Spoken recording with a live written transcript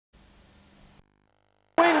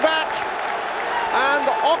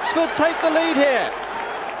Oxford take the lead here.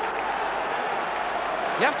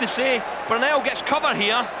 You have to say, Burnell gets cover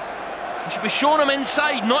here. He should be showing him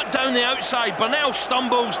inside, not down the outside. Burnell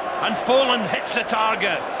stumbles and Folland hits the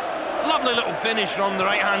target. Lovely little finish on the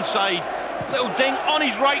right-hand side. Little ding on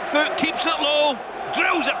his right foot, keeps it low,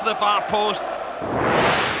 drills it for the far post.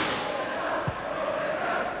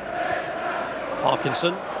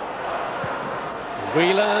 Parkinson.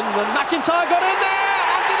 Whelan and McIntyre got in there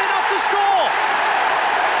and did enough to score.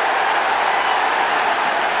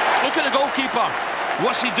 Look at the goalkeeper.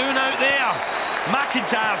 What's he doing out there?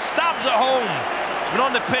 McIntyre stabs it home. He's been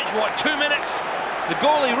on the pitch, what, 2 minutes? The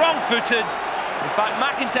goalie wrong-footed. In fact,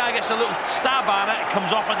 McIntyre gets a little stab at it. It comes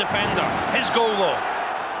off a defender. His goal, though.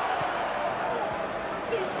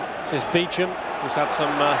 This is Beecham, who's had some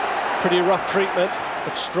pretty rough treatment,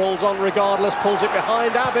 but strolls on regardless, pulls it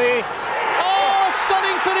behind Abbey. Oh,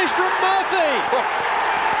 stunning finish from Murphy!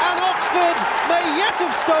 And Oxford may yet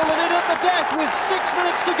have stolen it at the death with 6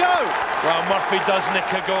 minutes to go. Well, Murphy does nick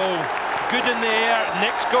a goal. Good in the air,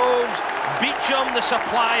 nicks goals. Beecham, the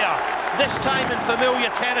supplier. This time in familiar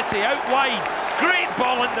territory, out wide. Great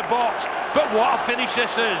ball in the box, but what a finish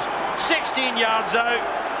this is. 16 yards out.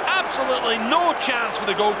 Absolutely no chance for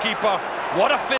the goalkeeper. What a finish.